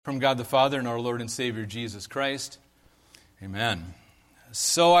From God the Father and our Lord and Savior Jesus Christ. Amen.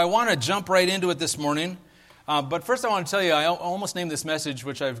 So I want to jump right into it this morning. But first I want to tell you, I almost named this message,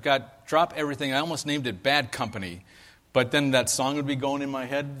 which I've got, Drop Everything, I almost named it Bad Company. But then that song would be going in my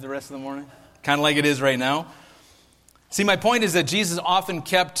head the rest of the morning. Kind of like it is right now. See, my point is that Jesus often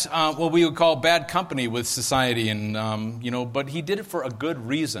kept what we would call bad company with society, and but he did it for a good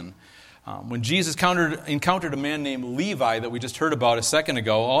reason. When Jesus encountered a man named Levi that we just heard about a second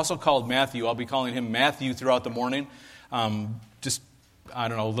ago, also called Matthew, I'll be calling him Matthew throughout the morning, a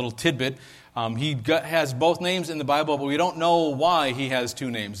little tidbit. He has both names in the Bible, but we don't know why he has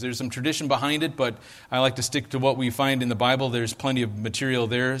two names. There's some tradition behind it, but I like to stick to what we find in the Bible. There's plenty of material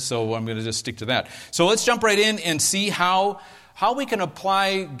there, so I'm going to just stick to that. So let's jump right in and see how we can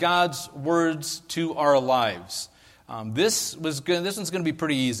apply God's words to our lives. This one's going to be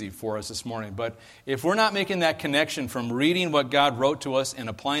pretty easy for us this morning, but if we're not making that connection from reading what God wrote to us and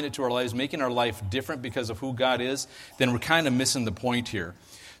applying it to our lives, making our life different because of who God is, then we're kind of missing the point here.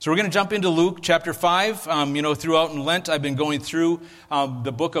 So we're going to jump into Luke chapter 5. Throughout in Lent, I've been going through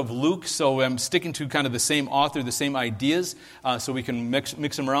the book of Luke, so I'm sticking to kind of the same author, the same ideas, so we can mix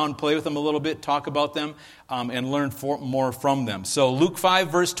them around, play with them a little bit, talk about them, and learn more from them. So Luke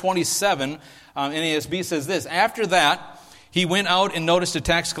 5, verse 27, NASB says this: After that, he went out and noticed a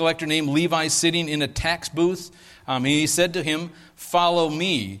tax collector named Levi sitting in a tax booth, and he said to him, "Follow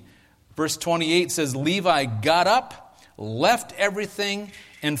me." Verse 28 says, Levi got up, left everything,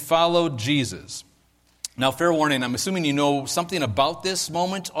 and followed Jesus. Now, fair warning, I'm assuming you know something about this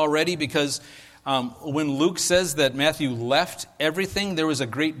moment already, because when Luke says that Matthew left everything, there was a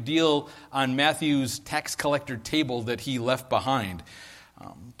great deal on Matthew's tax collector table that he left behind.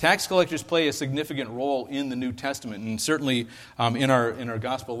 Tax collectors play a significant role in the New Testament, and certainly in our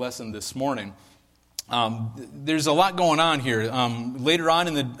gospel lesson this morning. There's a lot going on here. Later on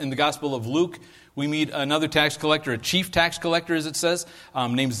in the Gospel of Luke, we meet another tax collector, a chief tax collector, as it says,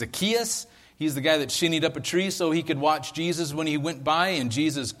 named Zacchaeus. He's the guy that shinnied up a tree so he could watch Jesus when he went by, and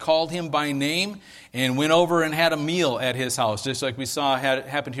Jesus called him by name and went over and had a meal at his house, just like we saw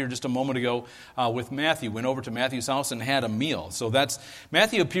happened here just a moment ago with Matthew. Went over to Matthew's house and had a meal. So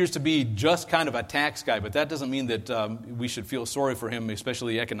Matthew appears to be just kind of a tax guy, but that doesn't mean that we should feel sorry for him,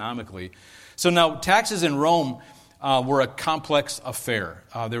 especially economically. So now, taxes in Rome were a complex affair.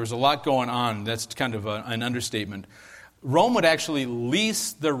 There was a lot going on. That's kind of an understatement. Rome would actually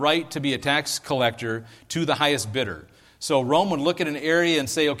lease the right to be a tax collector to the highest bidder. So Rome would look at an area and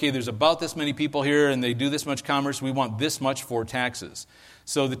say, okay, there's about this many people here and they do this much commerce. We want this much for taxes.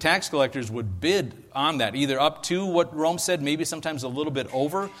 So the tax collectors would bid on that, either up to what Rome said, maybe sometimes a little bit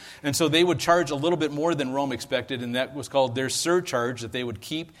over. And so they would charge a little bit more than Rome expected, and that was called their surcharge that they would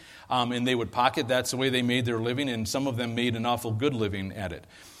keep and they would pocket. That's the way they made their living, and some of them made an awful good living at it.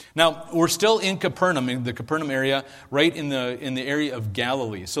 Now, we're still in Capernaum, in the Capernaum area, right in the area of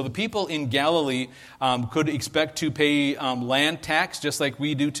Galilee. So the people in Galilee could expect to pay land tax, just like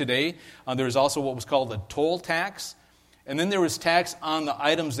we do today. There was also what was called a toll tax. And then there was tax on the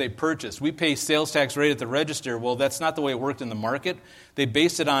items they purchased. We pay sales tax right at the register. Well, that's not the way it worked in the market. They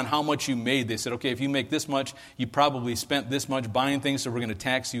based it on how much you made. They said, okay, if you make this much, you probably spent this much buying things, so we're going to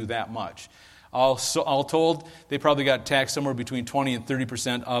tax you that much. All told, they probably got taxed somewhere between 20 and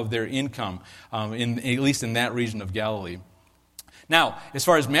 30% of their income, at least in that region of Galilee. Now, as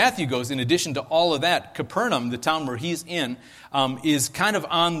far as Matthew goes, in addition to all of that, Capernaum, the town where he's in, is kind of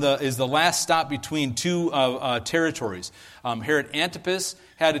is the last stop between two territories. Herod Antipas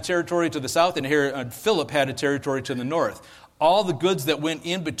had a territory to the south, and Herod Philip had a territory to the north. All the goods that went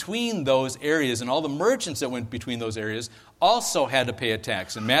in between those areas and all the merchants that went between those areas also had to pay a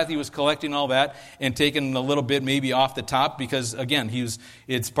tax. And Matthew was collecting all that and taking a little bit maybe off the top because, again,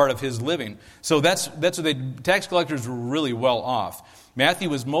 it's part of his living. So that's what tax collectors were really well off. Matthew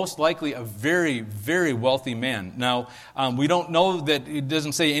was most likely a very, very wealthy man. Now, we don't know that it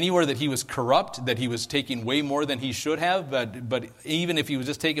doesn't say anywhere that he was corrupt, that he was taking way more than he should have, but even if he was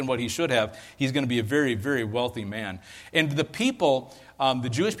just taking what he should have, he's going to be a very, very wealthy man. And the people, the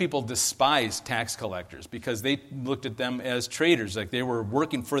Jewish people, despised tax collectors because they looked at them as traitors, like they were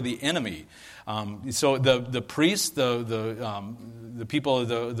working for the enemy. So the priests, the people,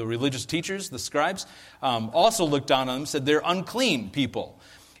 the religious teachers, the scribes, also looked down on them, said they're unclean people.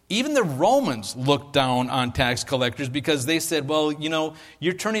 Even the Romans looked down on tax collectors because they said, well,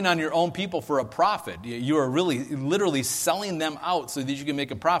 you're turning on your own people for a profit. You are really literally selling them out so that you can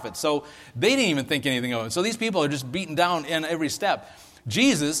make a profit. So they didn't even think anything of it. So these people are just beaten down in every step.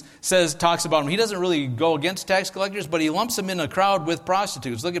 Jesus talks about him. He doesn't really go against tax collectors, but he lumps them in a crowd with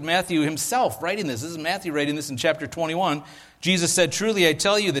prostitutes. Look at Matthew himself writing this. This is Matthew writing this in chapter 21. Jesus said, "Truly I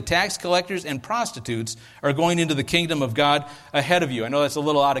tell you, the tax collectors and prostitutes are going into the kingdom of God ahead of you." I know that's a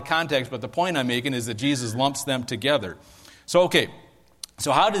little out of context, but the point I'm making is that Jesus lumps them together. So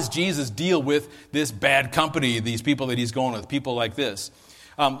how does Jesus deal with this bad company, these people that he's going with, people like this?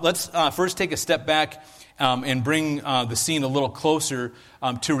 Let's first take a step back and bring the scene a little closer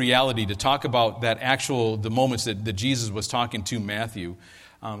to reality to talk about the moments that Jesus was talking to Matthew.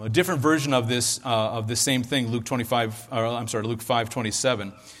 A different version of this same thing, Luke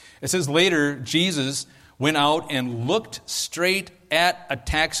 5:27. It says, "Later Jesus went out and looked straight at a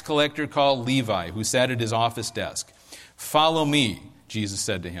tax collector called Levi, who sat at his office desk. 'Follow me,' Jesus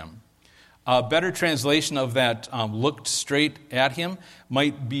said to him." A better translation of that looked straight at him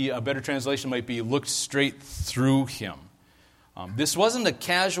might be looked straight through him. This wasn't a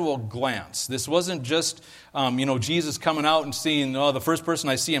casual glance. This wasn't just, Jesus coming out and seeing, the first person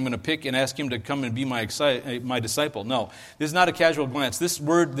I see I'm going to pick and ask him to come and be my disciple. No, this is not a casual glance. This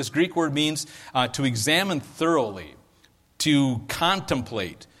Greek word means to examine thoroughly, to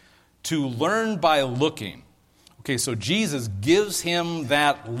contemplate, to learn by looking. Okay, so Jesus gives him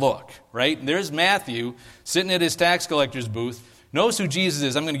that look, right? And there's Matthew sitting at his tax collector's booth, knows who Jesus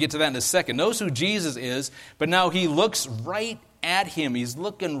is. I'm going to get to that in a second. Knows who Jesus is, but now he looks right at him. He's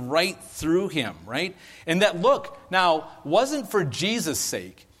looking right through him, right? And that look now wasn't for Jesus'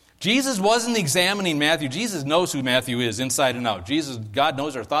 sake. Jesus wasn't examining Matthew. Jesus knows who Matthew is inside and out. God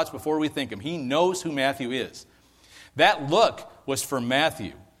knows our thoughts before we think them. He knows who Matthew is. That look was for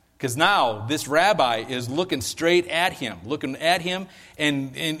Matthew. Because now this rabbi is looking straight at him,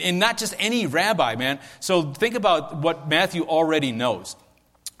 and not just any rabbi, man. So think about what Matthew already knows.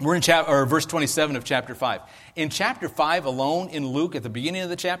 We're in verse 27 of chapter 5. In chapter 5 alone, in Luke, at the beginning of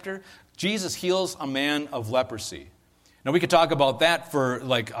the chapter, Jesus heals a man of leprosy. Now we could talk about that for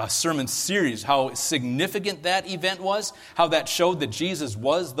like a sermon series, how significant that event was, how that showed that Jesus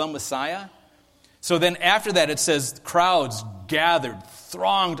was the Messiah. So then after that, it says crowds gathered,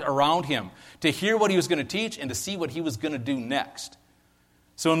 thronged around him to hear what he was going to teach and to see what he was going to do next.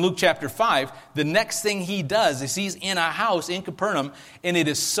 So in Luke chapter 5, the next thing he does is he's in a house in Capernaum, and it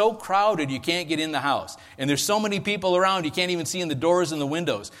is so crowded you can't get in the house. And there's so many people around you can't even see in the doors and the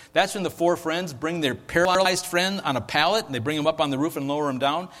windows. That's when the four friends bring their paralyzed friend on a pallet, and they bring him up on the roof and lower him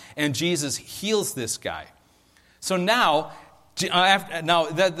down, and Jesus heals this guy. So now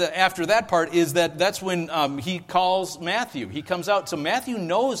after that part is that's when he calls Matthew. He comes out. So Matthew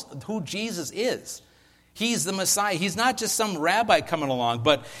knows who Jesus is. He's the Messiah. He's not just some rabbi coming along,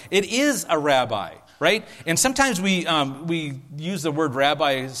 but it is a rabbi, right? And sometimes we use the word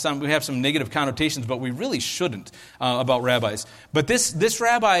rabbi. We have some negative connotations, but we really shouldn't about rabbis. But this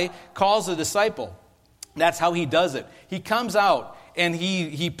rabbi calls a disciple. That's how he does it. He comes out. And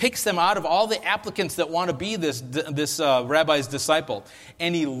he picks them out of all the applicants that want to be this rabbi's disciple.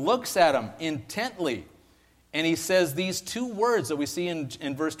 And he looks at them intently. And he says these two words that we see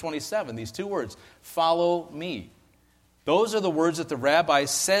in verse 27. These two words, "Follow me." Those are the words that the rabbi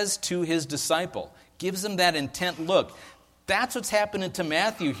says to his disciple. Gives him that intent look. That's what's happening to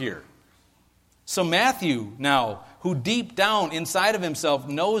Matthew here. So Matthew now, who deep down inside of himself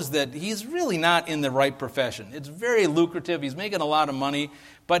knows that he's really not in the right profession. It's very lucrative. He's making a lot of money,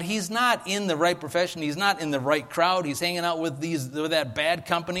 but he's not in the right profession. He's not in the right crowd. He's hanging out with that bad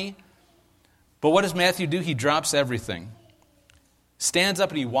company. But what does Matthew do? He drops everything, stands up,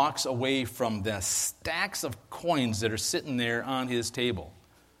 and he walks away from the stacks of coins that are sitting there on his table.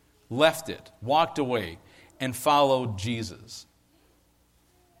 Left it, walked away, and followed Jesus.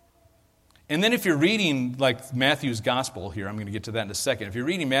 And then if you're reading like Matthew's gospel here, I'm going to get to that in a second. If you're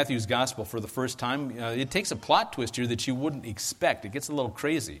reading Matthew's gospel for the first time, it takes a plot twist here that you wouldn't expect. It gets a little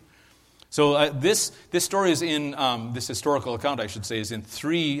crazy. So this story is in, this historical account, I should say, is in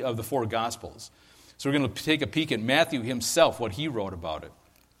 3 of the 4 gospels. So we're going to take a peek at Matthew himself, what he wrote about it.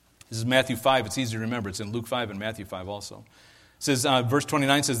 This is Matthew 5. It's easy to remember. It's in Luke 5 and Matthew 5 also. It says, verse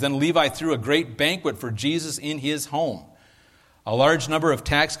 29 says, "Then Levi threw a great banquet for Jesus in his home. A large number of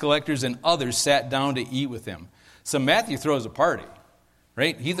tax collectors and others sat down to eat with him." So Matthew throws a party,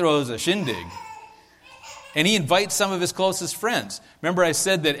 right? He throws a shindig. And he invites some of his closest friends. Remember I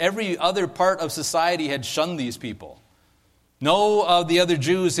said that every other part of society had shunned these people. No of the other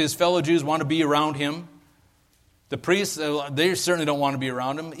Jews, his fellow Jews, want to be around him. The priests, they certainly don't want to be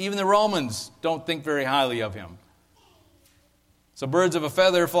around him. Even the Romans don't think very highly of him. So birds of a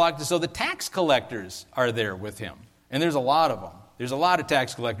feather flock to... So the tax collectors are there with him. And there's a lot of them. There's a lot of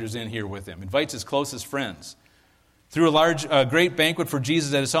tax collectors in here with him. Invites his closest friends. threw a great banquet for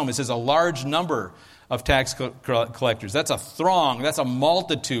Jesus at his home. It says a large number of tax collectors. That's a throng. That's a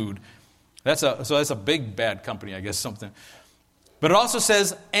multitude. That's a big bad company, I guess, something. But it also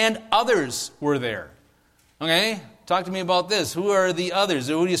says, and others were there. Okay? Talk to me about this. Who are the others?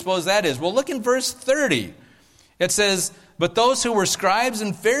 Who do you suppose that is? Well, look in verse 30. It says, but those who were scribes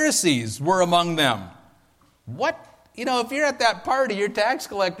and Pharisees were among them. What? If you're at that party, you're tax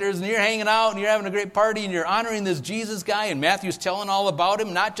collectors, and you're hanging out, and you're having a great party, and you're honoring this Jesus guy, and Matthew's telling all about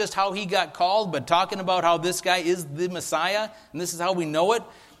him, not just how he got called, but talking about how this guy is the Messiah, and this is how we know it.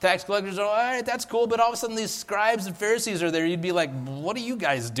 Tax collectors are, all right, that's cool, but all of a sudden these scribes and Pharisees are there. You'd be like, what are you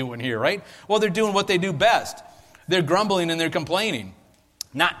guys doing here, right? Well, they're doing what they do best. They're grumbling and they're complaining.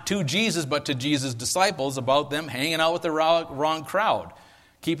 Not to Jesus, but to Jesus' disciples about them hanging out with the wrong crowd,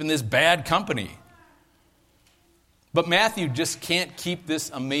 keeping this bad company. But Matthew just can't keep this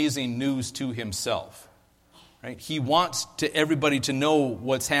amazing news to himself. Right? He wants everybody to know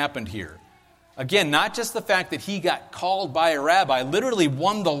what's happened here. Again, not just the fact that he got called by a rabbi, literally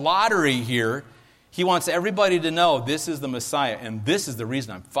won the lottery here. He wants everybody to know this is the Messiah, and this is the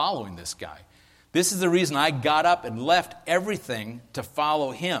reason I'm following this guy. This is the reason I got up and left everything to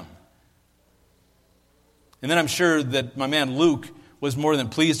follow him. And then I'm sure that my man Luke was more than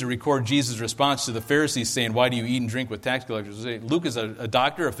pleased to record Jesus' response to the Pharisees saying, why do you eat and drink with tax collectors? Luke is a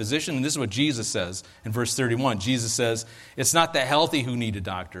doctor, a physician, and this is what Jesus says in verse 31. Jesus says, it's not the healthy who need a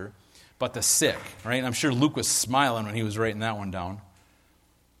doctor, but the sick. Right? I'm sure Luke was smiling when he was writing that one down.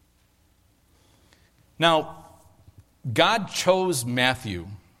 Now, God chose Matthew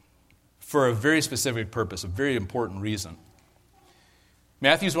for a very specific purpose, a very important reason.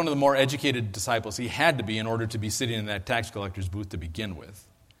 Matthew's one of the more educated disciples. He had to be in order to be sitting in that tax collector's booth to begin with.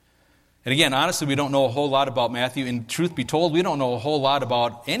 And again, honestly, we don't know a whole lot about Matthew. And truth be told, we don't know a whole lot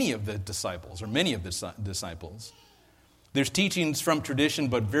about any of the disciples or many of the disciples. There's teachings from tradition,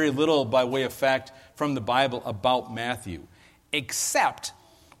 but very little by way of fact from the Bible about Matthew. Except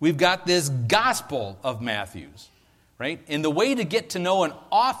we've got this gospel of Matthew's. Right? And the way to get to know an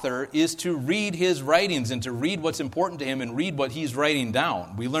author is to read his writings and to read what's important to him and read what he's writing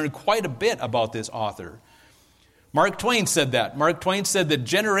down. We learn quite a bit about this author. Mark Twain said that. Mark Twain said that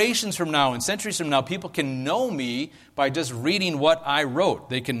generations from now and centuries from now, people can know me by just reading what I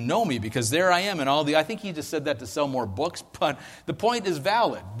wrote. They can know me because there I am and I think he just said that to sell more books, but the point is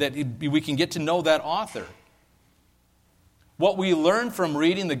valid, that we can get to know that author. What we learn from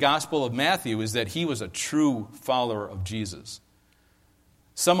reading the Gospel of Matthew is that he was a true follower of Jesus.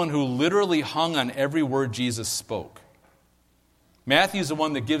 Someone who literally hung on every word Jesus spoke. Matthew's the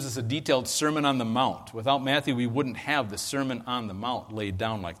one that gives us a detailed Sermon on the Mount. Without Matthew, we wouldn't have the Sermon on the Mount laid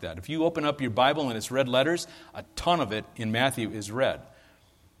down like that. If you open up your Bible and it's red letters, a ton of it in Matthew is red.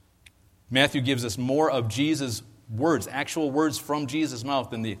 Matthew gives us more of Jesus' words, actual words from Jesus' mouth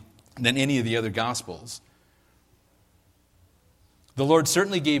than any of the other Gospels. The Lord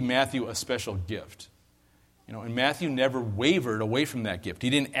certainly gave Matthew a special gift. And Matthew never wavered away from that gift. He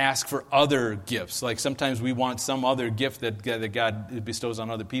didn't ask for other gifts, like sometimes we want some other gift that God bestows on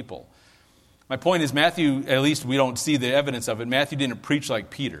other people. My point is, Matthew, at least we don't see the evidence of it, Matthew didn't preach like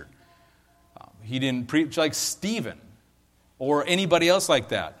Peter. He didn't preach like Stephen or anybody else like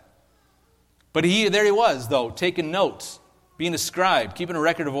that. But there he was, though, taking notes, being a scribe, keeping a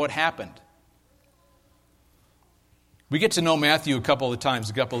record of what happened. We get to know Matthew a couple of times,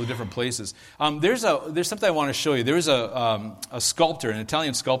 a couple of different places. There's something I want to show you. There was a sculptor, an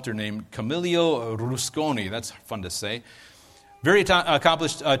Italian sculptor named Camillo Rusconi. That's fun to say. Very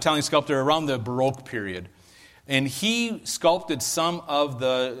accomplished Italian sculptor around the Baroque period. And he sculpted some of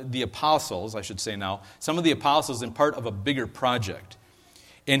the apostles, I should say now, some of the apostles in part of a bigger project.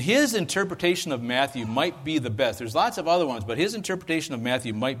 And his interpretation of Matthew might be the best. There's lots of other ones, but his interpretation of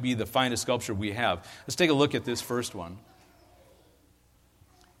Matthew might be the finest sculpture we have. Let's take a look at this first one.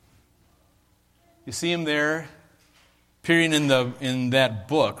 You see him there, appearing in that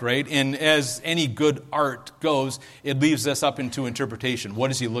book, right? And as any good art goes, it leaves us up into interpretation.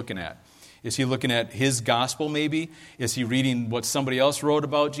 What is he looking at? Is he looking at his gospel maybe? Is he reading what somebody else wrote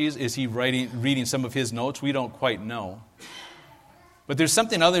about Jesus? Is he reading some of his notes? We don't quite know. But there's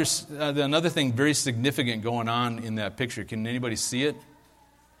another thing very significant going on in that picture. Can anybody see it?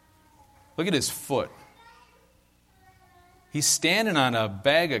 Look at his foot. He's standing on a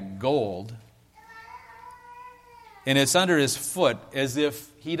bag of gold, and it's under his foot as if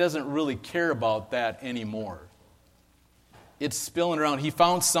he doesn't really care about that anymore. It's spilling around. He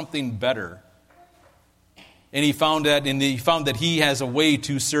found something better. And he found that he has a way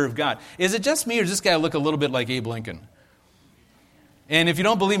to serve God. Is it just me, or does this guy look a little bit like Abe Lincoln? And if you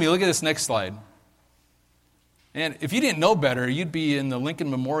don't believe me, look at this next slide. And if you didn't know better, you'd be in the Lincoln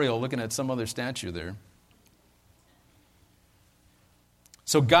Memorial looking at some other statue there.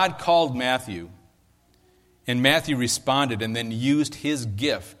 So God called Matthew, and Matthew responded and then used his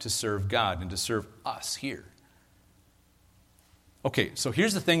gift to serve God and to serve us here. Okay, so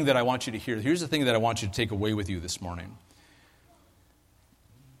here's the thing that I want you to hear. Here's the thing that I want you to take away with you this morning.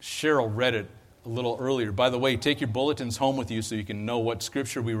 Cheryl read it a little earlier. By the way, take your bulletins home with you so you can know what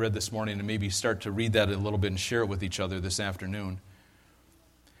scripture we read this morning and maybe start to read that a little bit and share it with each other this afternoon.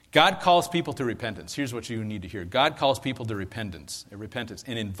 God calls people to repentance. Here's what you need to hear. God calls people to repentance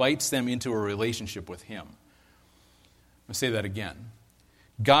and invites them into a relationship with Him. I'll say that again.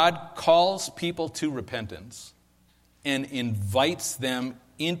 God calls people to repentance and invites them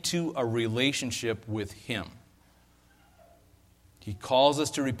into a relationship with Him. He calls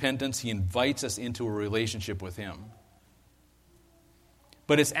us to repentance. He invites us into a relationship with Him.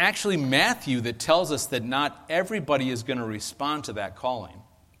 But it's actually Matthew that tells us that not everybody is going to respond to that calling.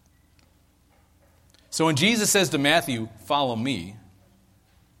 So when Jesus says to Matthew, "Follow me,"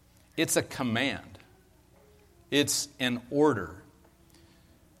 it's a command. It's an order.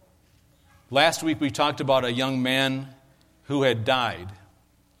 Last week we talked about a young man who had died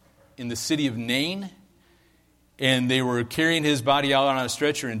in the city of Nain, and they were carrying his body out on a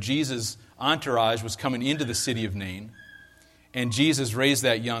stretcher, and Jesus' entourage was coming into the city of Nain, and Jesus raised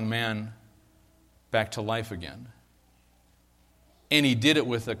that young man back to life again. And He did it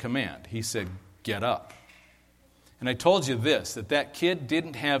with a command. He said, "Get up." And I told you this, that kid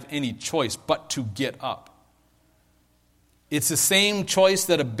didn't have any choice but to get up. It's the same choice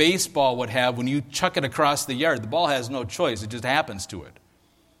that a baseball would have when you chuck it across the yard. The ball has no choice. It just happens to it.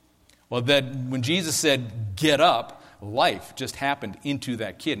 Well, that when Jesus said, "Get up," life just happened into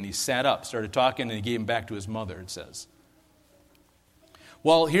that kid. And he sat up, started talking, and he gave him back to his mother, it says.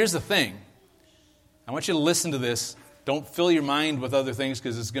 Well, here's the thing. I want you to listen to this. Don't fill your mind with other things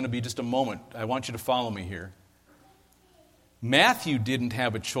because it's going to be just a moment. I want you to follow me here. Matthew didn't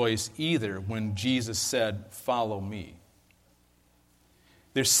have a choice either when Jesus said, "Follow me."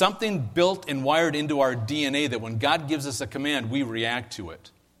 There's something built and wired into our DNA that when God gives us a command, we react to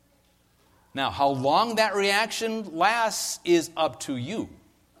it. Now, how long that reaction lasts is up to you.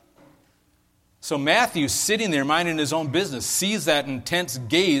 So Matthew, sitting there minding his own business, sees that intense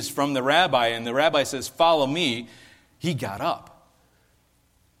gaze from the rabbi, and the rabbi says, "Follow me." He got up.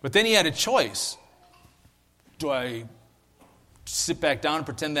 But then he had a choice. Do I sit back down and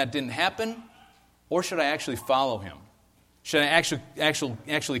pretend that didn't happen? Or should I actually follow him? Should I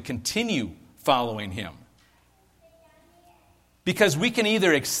actually continue following him? Because we can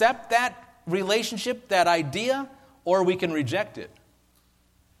either accept that relationship, that idea, or we can reject it.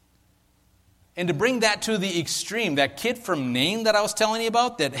 And to bring that to the extreme, that kid from Nain that I was telling you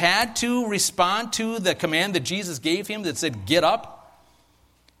about that had to respond to the command that Jesus gave him that said, "Get up,"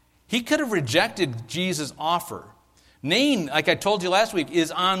 he could have rejected Jesus' offer. Nain, like I told you last week,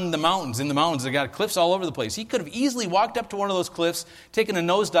 is on the mountains. In the mountains, they got cliffs all over the place. He could have easily walked up to one of those cliffs, taken a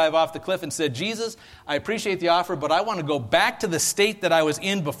nosedive off the cliff and said, "Jesus, I appreciate the offer, but I want to go back to the state that I was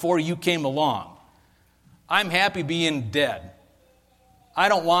in before you came along. I'm happy being dead. I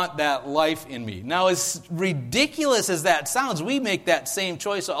don't want that life in me." Now, as ridiculous as that sounds, we make that same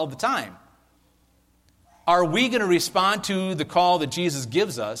choice all the time. Are we going to respond to the call that Jesus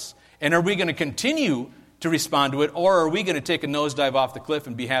gives us, and are we going to continue to respond to it, or are we going to take a nosedive off the cliff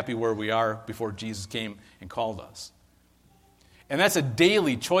and be happy where we are before Jesus came and called us? And that's a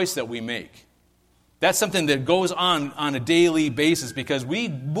daily choice that we make. That's something that goes on a daily basis because we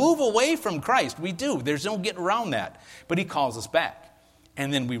move away from Christ. We do. There's no getting around that. But He calls us back.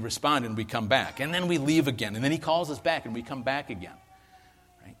 And then we respond and we come back. And then we leave again. And then He calls us back and we come back again.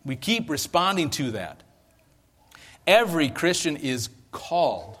 Right? We keep responding to that. Every Christian is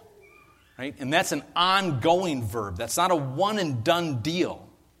called. Right? And that's an ongoing verb. That's not a one and done deal.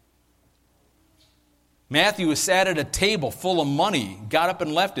 Matthew was sat at a table full of money, got up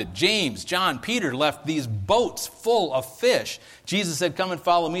and left it. James, John, Peter left these boats full of fish. Jesus said, "Come and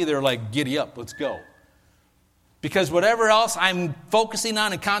follow me." They're like, "Giddy up, let's go." Because whatever else I'm focusing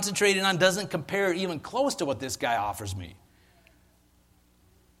on and concentrating on doesn't compare even close to what this guy offers me.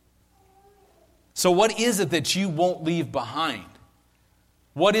 So what is it that you won't leave behind?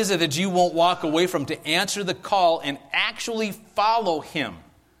 What is it that you won't walk away from to answer the call and actually follow Him?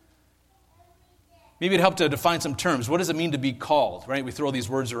 Maybe it'd help to define some terms. What does it mean to be called? Right? We throw these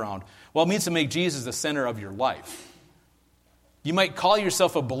words around. Well, it means to make Jesus the center of your life. You might call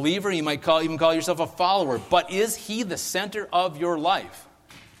yourself a believer. You might even call yourself a follower. But is He the center of your life?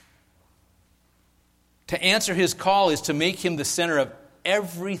 To answer His call is to make Him the center of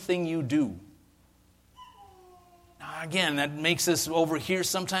everything you do. again, that makes us over here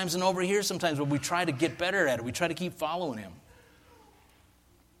sometimes and over here sometimes, but we try to get better at it. We try to keep following him.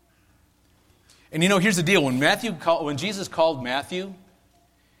 And here's the deal. When Jesus called Matthew,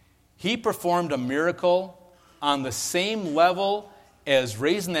 he performed a miracle on the same level as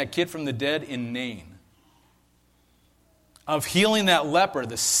raising that kid from the dead in Nain. Of healing that leper,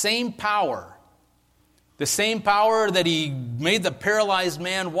 the same power that he made the paralyzed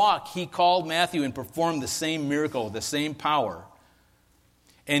man walk, he called Matthew and performed the same miracle, the same power.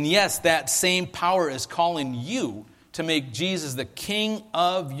 And yes, that same power is calling you to make Jesus the King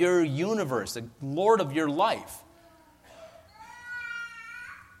of your universe, the Lord of your life.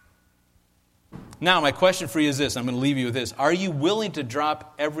 Now, my question for you is this. I'm going to leave you with this. Are you willing to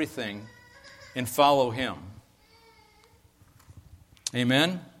drop everything and follow him?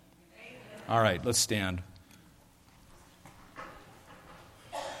 Amen? All right, let's stand.